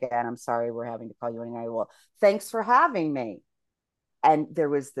coming in again. I'm sorry we're having to call you in." And I will, "Thanks for having me." And there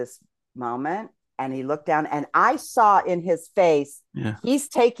was this moment, and he looked down, and I saw in his face, he's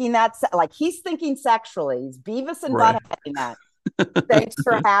taking that, like he's thinking sexually. He's Beavis and Butthead in that. "Thanks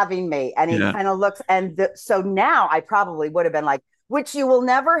for having me." And he kind of looks, and so now I probably would have been like, "Which you will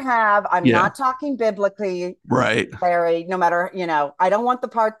never have. I'm not talking biblically, right, Larry, no matter, I don't want the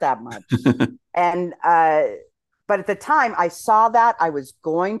part that much." And but at the time I saw that, I was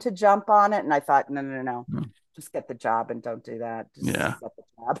going to jump on it, and I thought, no. Just get the job and don't do that. Just get the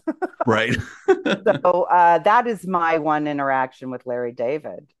job. Right. So that is my one interaction with Larry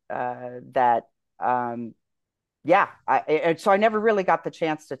David. So I never really got the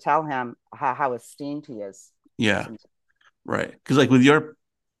chance to tell him how esteemed he is. Yeah. Right. Because like with your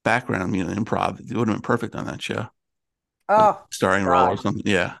background, improv, it would have been perfect on that show. Oh, like starring role or something.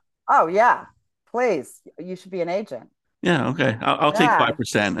 Yeah. Oh yeah. Please. You should be an agent. Yeah. Okay. I'll take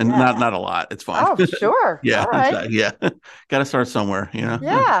 5% and not a lot. It's fine. Oh, sure. Yeah. All right. Exactly. Yeah. Got to start somewhere,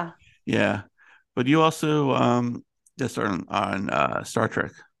 Yeah. Yeah. But you also just started on Star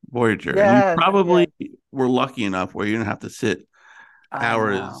Trek Voyager. Yes, and you probably were lucky enough where you didn't have to sit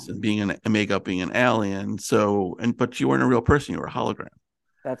hours being being an alien. But you weren't a real person. You were a hologram.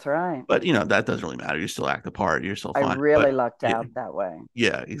 That's right. But that doesn't really matter. You still act the part. You're still fine. I really lucked out that way.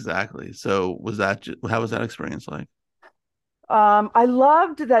 Yeah, exactly. So how was that experience like? I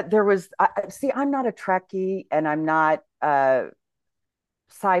loved that there was. See, I'm not a Trekkie, and I'm not.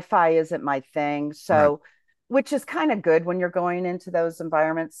 Sci-fi isn't my thing, Right. so which is kind of good when you're going into those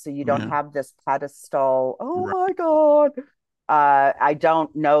environments, so you don't Yeah. have this pedestal. Oh Right. my God, I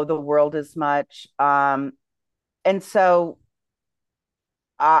don't know the world as much, and so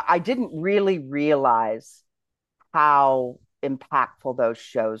I didn't really realize how impactful those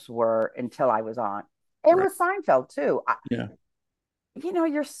shows were until I was on, and Right. with Seinfeld too. Yeah.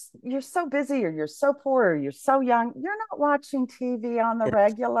 You're so busy, or you're so poor, or you're so young, you're not watching TV on the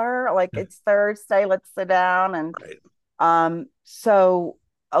regular, like Yeah. it's Thursday, let's sit down. And Right. so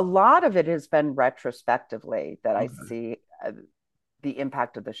a lot of it has been retrospectively that I Okay. see the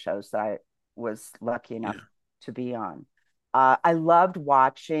impact of the shows that I was lucky enough Yeah. to be on. I loved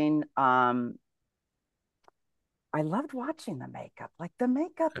watching I loved watching the makeup. Like the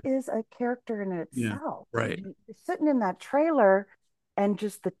makeup is a character in Yeah. itself. Right. You're sitting in that trailer, and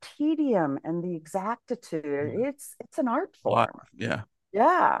just the tedium and the exactitude. Yeah. It's an art A lot. form. Yeah.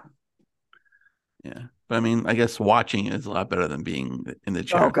 Yeah. Yeah. But I mean, I guess watching is a lot better than being in the Oh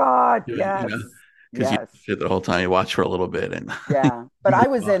chair God. doing, Yes. because you Yes. sit the whole time, you watch for a little bit and Yeah. But you I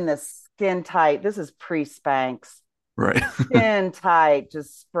move was on. in this skin tight. This is pre-Spanx, Right. skin tight,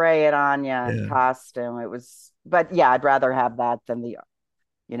 just spray it on you Yeah. costume. It was, but yeah, I'd rather have that than the,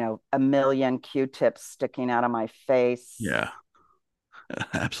 a million Q-tips sticking out of my face. Yeah.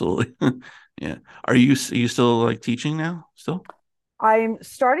 Absolutely. Yeah. Are you still like teaching now? Still? I'm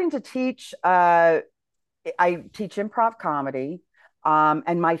starting to teach. I teach improv comedy,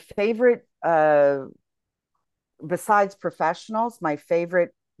 and my favorite, besides professionals, my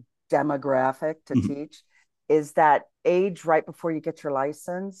favorite demographic to Mhm. teach is that age right before you get your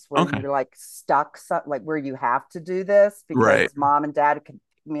license, where Okay. you're like stuck, like where you have to do this Right. because mom and dad can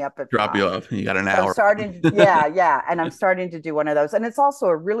pick me up at Drop you 5. off. You got an So I'm hour. starting to, yeah, yeah. And I'm starting to do one of those. And it's also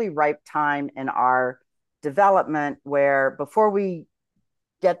a really ripe time in our development where before we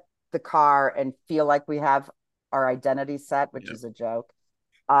get the car and feel like we have our identity set, which Yeah. is a joke,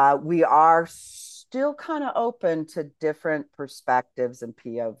 we are still kind of open to different perspectives and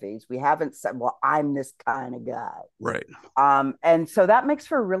POVs. We haven't said, well, I'm this kind of guy. Right. And so that makes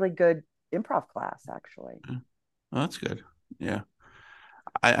for a really good improv class, actually. Yeah. Well, that's good. Yeah.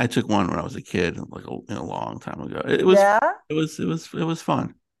 I took one when I was a kid, like a long time ago. Yeah. It was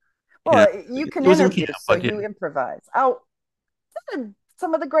fun. Well, you It can was in camp, introduce, so but yeah. you improvise. Oh,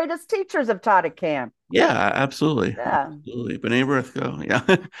 some of the greatest teachers have taught at camp. Yeah, absolutely. Yeah. Absolutely. B'nai B'rith go. Yeah.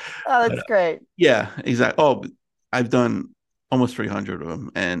 Oh, But that's great. yeah, exactly. Oh, I've done almost 300 of them,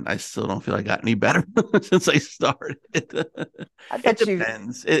 and I still don't feel I got any better since I started. I It bet you,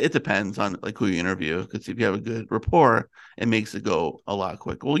 depends. It depends on like who you interview. Because if you have a good rapport, it makes it go a lot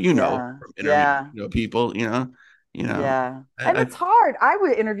quicker. Well, yeah, from interviewing, yeah. people, you know. Yeah. And I it's hard. I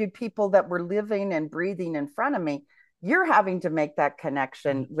would interview people that were living and breathing in front of me. You're having to make that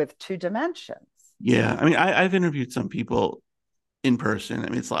connection with two dimensions. yeah. I mean, I've interviewed some people in person. I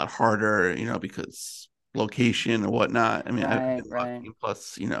mean, it's a lot harder, because location and whatnot. I mean, I've Right, been right. lucky.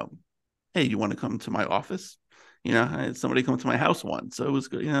 Plus, hey, you want to come to my office? I had somebody come to my house once, so it was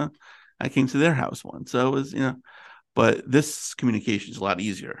good. I came to their house once, so it was, but this communication is a lot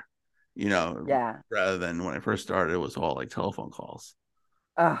easier, Yeah. rather than when I first started, it was all like telephone calls,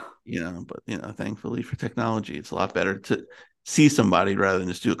 Oh, but, thankfully for technology, it's a lot better to see somebody rather than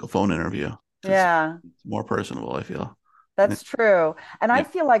just do like a phone interview because yeah, it's more personable, I feel. that's true. And I Yeah.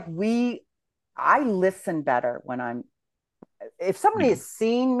 feel like I listen better when if somebody Yeah. has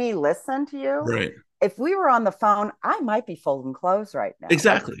seen me listen to you, Right. if we were on the phone, I might be folding clothes right now. Like,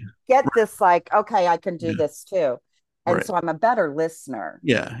 Exactly. get Right. this, like, okay, I can do Yeah. this too. And Right. so I'm a better listener.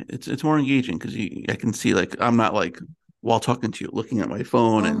 Yeah. It's more engaging because I can see like I'm not like while talking to you looking at my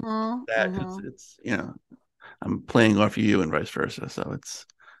phone and Mm-hmm. that because Mm-hmm. I'm playing off of you and vice versa. So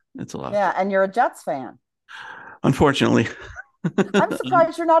it's a lot. Yeah. And you're a Jets fan. Unfortunately. I'm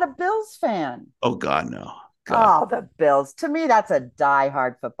surprised you're not a Bills fan. Oh God, no. God. Oh, the Bills. To me, that's a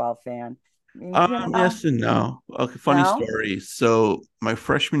diehard football fan. I mean, Yes and no. Okay, funny no. story. So my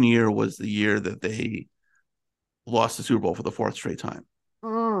freshman year was the year that they lost the Super Bowl for the fourth straight time.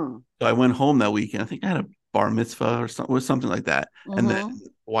 Mm. So I went home that weekend. I think I had a bar mitzvah or something like that, and then Mm-hmm.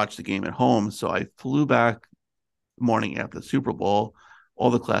 watched the game at home. So I flew back the morning after the Super Bowl. All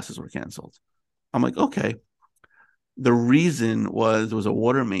the classes were canceled. I'm like, okay. The reason was there was a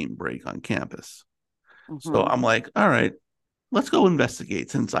water main break on campus. So Mm-hmm. I'm like, all right, let's go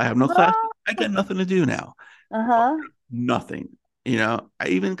investigate since I have no class. Oh, I got nothing to do now. uh-huh. Nothing. I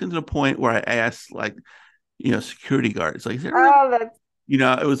even come to the point where I asked like, security guards, like, is there Oh, that's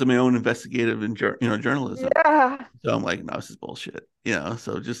it was my own investigative and journalism. Yeah. So I'm like, no, this is bullshit.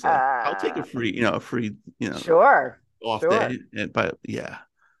 So just like I'll take Uh, a free, sure. off Sure. day. But yeah,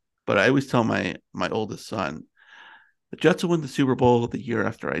 but I always tell my oldest son, the Jets will win the Super Bowl the year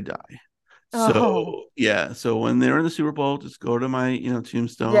after I die. Oh, So yeah, so when they're in the Super Bowl, just go to my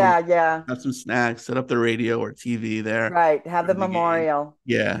tombstone, yeah, yeah. have some snacks, set up the radio or TV there Right. Have the during the game. memorial.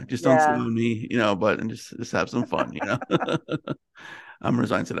 Yeah, just don't Yeah. sound me, but and just have some fun. I'm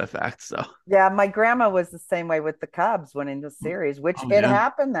resigned to that fact. So Yeah, my grandma was the same way with the Cubs winning the series, which oh it yeah,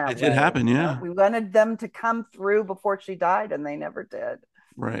 happened that it did way. happen. Yeah, We wanted them to come through before she died, and they never did.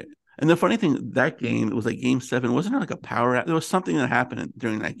 right. And the funny thing, that game, it was like game seven. Wasn't there like a power? There was something that happened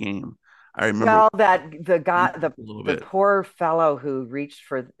during that game. I remember Well, that the guy, a little the bit. poor fellow who reached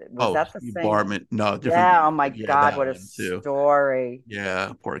for, was Oh, that the Steve same? Bartman. No, different Yeah. game. Oh my Yeah, God, that what a one too. story.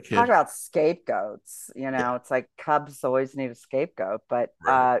 Yeah, poor Talk kid. about scapegoats. Yeah, It's like Cubs always need a scapegoat, but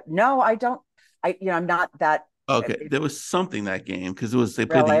right. no, I don't. I'm not that. Okay, It, there was something that game because it was they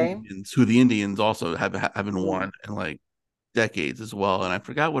played the really. Indians, who the Indians also haven't Mm. won in like decades as well, and I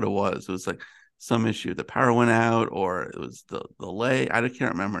forgot what it was. It was like some issue, the power went out, or it was the lay. I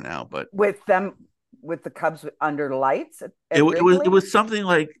can't remember now, but With them, with the Cubs under lights it, at it Wrigley. was something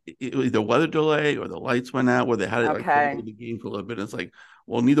like either weather delay or the lights went out, where they had it like Okay. delayed the game for a little bit. It's like,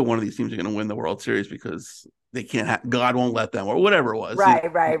 well, neither one of these teams are going to win the World Series because they can't. God won't let them, or whatever it was.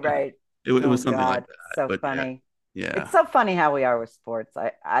 Right, right, right. It Oh was something like God, that. so But yeah, funny. It's yeah, so funny how we are with sports.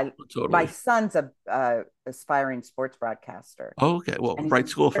 My totally. son's a aspiring sports broadcaster, Oh, okay. Well, and right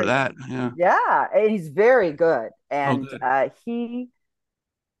he's school for very, that. Yeah. yeah, and he's very good. Oh, And good.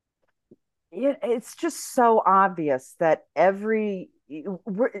 it's just so obvious that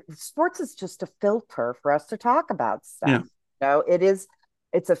sports is just a filter for us to talk about Yeah. stuff. It is.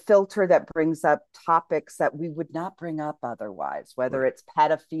 It's a filter that brings up topics that we would not bring up otherwise, whether Right. it's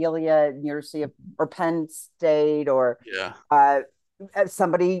pedophilia, University of or Penn State, or Yeah. uh,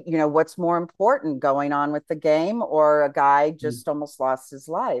 somebody, what's more important going on with the game, or a guy Mm, just almost lost his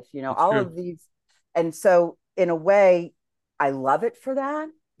life. that's All true. of these. And so, in a way, I love it for that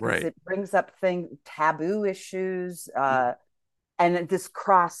because Right. it brings up taboo issues, Yeah. and this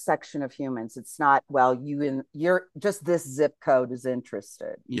cross section of humans. It's not, well, you're just this zip code is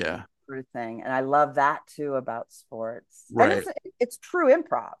interested Yeah. sort of thing. And I love that too about sports. And Right. it's true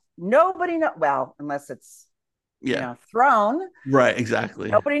improv. Nobody know well, unless it's Yeah. thrown. Right. Exactly.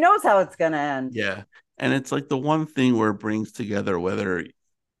 Nobody knows how it's gonna end. Yeah. And it's like the one thing where it brings together, whether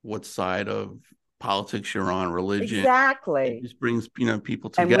what side of politics you're on, religion, it Exactly. just brings,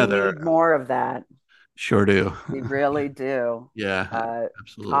 people And we together. need more of that. Sure do. We really do. Yeah. Uh,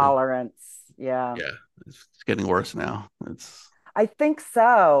 Absolutely. Tolerance. Yeah. Yeah. It's getting worse now. It's, I think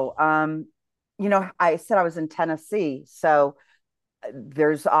so. I said I was in Tennessee, so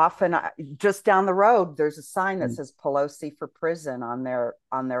there's often just down the road there's a sign that says Pelosi for prison on their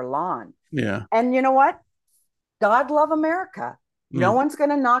lawn. yeah. And you know what? God love America. No Yeah. one's going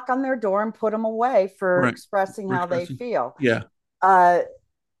to knock on their door and put them away for Right. expressing We're how they expressing. feel. Yeah. Uh,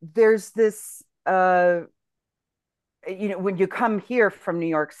 there's this, when you come here from New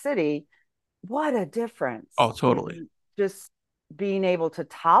York City, what a difference Oh, totally. in just being able to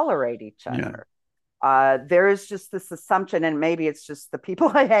tolerate each Yeah. other. There is just this assumption, and maybe it's just the people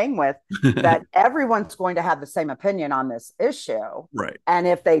I hang with, that everyone's going to have the same opinion on this issue. Right. And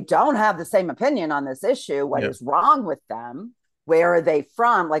if they don't have the same opinion on this issue, what Yeah. is wrong with them? Where are they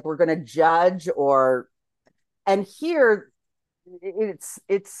from? Like, we're going to judge, and here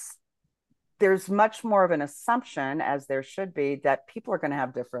it's there's much more of an assumption, as there should be, that people are going to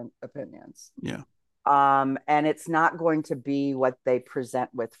have different opinions. Yeah. And it's not going to be what they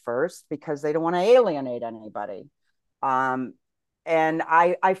present with first, because they don't want to alienate anybody. And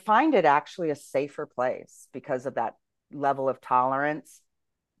I find it actually a safer place because of that level of tolerance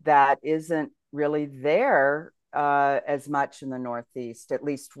that isn't really there as much in the Northeast, at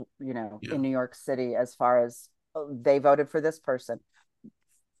least, Yeah. in New York City, as far as, oh, they voted for this person.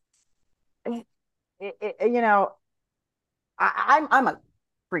 It, I'm a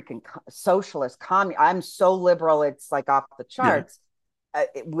freaking socialist I'm so liberal, it's like off the Yeah. charts.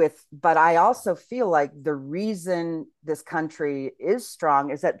 But I also feel like the reason this country is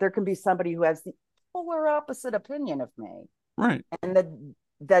strong is that there can be somebody who has the polar opposite opinion of me, Right. and that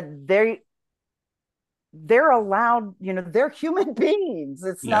they're allowed, they're human beings.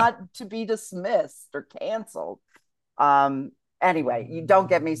 It's Yeah. not to be dismissed or canceled. Anyway, you don't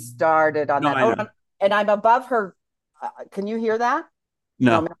get me started on No, that. I Oh, know. and I'm above her. Can you hear that?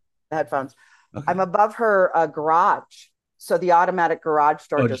 No, I'm No. in the headphones. Okay. I'm above her garage. so the automatic garage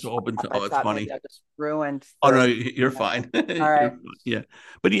door Oh, just just went open up. to. I Oh, it's thought maybe funny. I just ruined Oh no, the, you're fine. all You're right. fine. Yeah,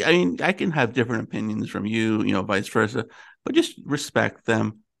 but I mean, I can have different opinions from you, vice versa. But just respect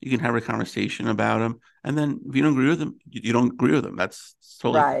them. You can have a conversation about them, and then if you don't agree with them, you don't agree with them. That's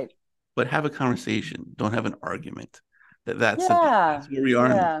totally fine. Right. But have a conversation. Don't have an argument. That's Yeah. where we are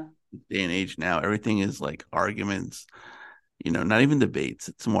in Yeah. the day and age now. Everything is like arguments. Not even debates.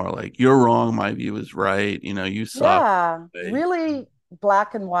 It's more like you're wrong, my view is right. You suck. Yeah. Hey, Really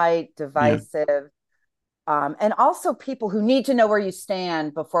black and white, yeah, divisive. And also people who need to know where you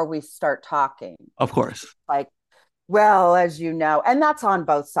stand before we start talking. of course. Like, well, as you know, and that's on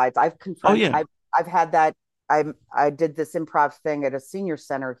both sides. Oh yeah, I've had that. I did this improv thing at a senior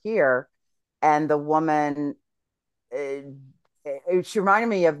center here, and the woman, she reminded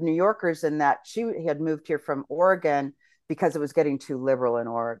me of New Yorkers in that she had moved here from Oregon because it was getting too liberal in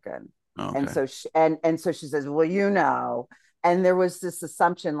Oregon. And okay, so so she says, well, and there was this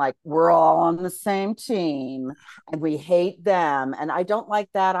assumption like we're all on the same team and we hate them. And I don't like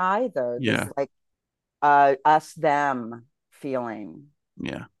that either. This yeah, like us them feeling.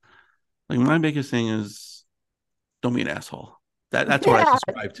 yeah. Like my biggest thing is don't be an asshole. That's what I Yeah,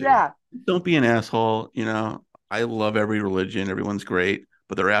 subscribe to. yeah. Don't be an asshole. I love every religion. Everyone's great,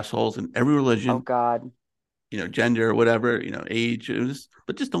 but they're assholes in every Oh religion. God. Gender, whatever. Age.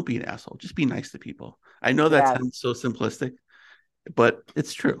 But just don't be an asshole. Just be nice to people. I know that Yes. sounds so simplistic, but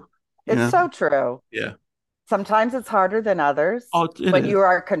it's true. You It's know? so true. Yeah. Sometimes it's harder than others. Oh, it When is. you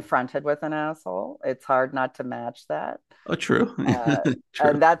are confronted with an asshole, it's hard not to match that. Oh, true. Uh, True.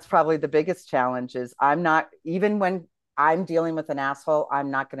 and that's probably the biggest challenge is I'm not, even when I'm dealing with an asshole,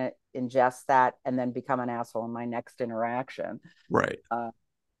 I'm not going to ingest that and then become an asshole in my next interaction. Right. Uh,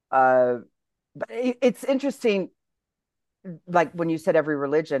 uh, but it's interesting, like when you said every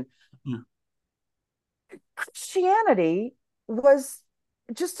religion, Yeah. Christianity was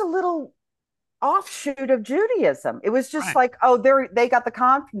just a little offshoot of Judaism. It was just Right. like, oh, they got the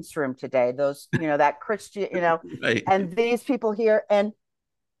conference room today. Those, that Christian, Right. and these people here, and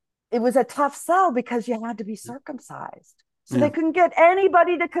it was a tough sell because you had to be circumcised. So they Yeah. couldn't get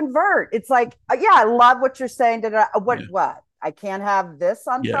anybody to convert. It's like, yeah, I love what you're saying. Yeah. What? I can't have this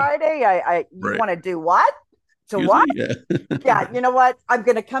on Yeah. Friday. You Right. want to do what? To Excuse what? me. Yeah. Yeah, you know what? I'm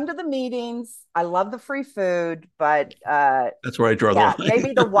going to come to the meetings. I love the free food, but That's where I draw the yeah, line.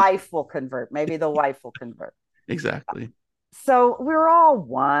 maybe the wife will convert. Maybe the wife will convert. Exactly. So we're all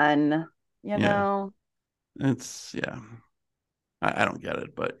one, you Yeah. know. It's yeah. I don't get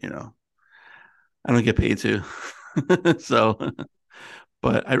it, but I don't get paid to. So,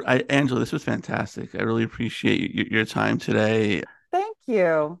 but Angela, this was fantastic. I really appreciate your time today Thank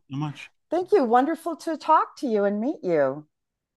you. so much. Thank you. Wonderful to talk to you and meet you.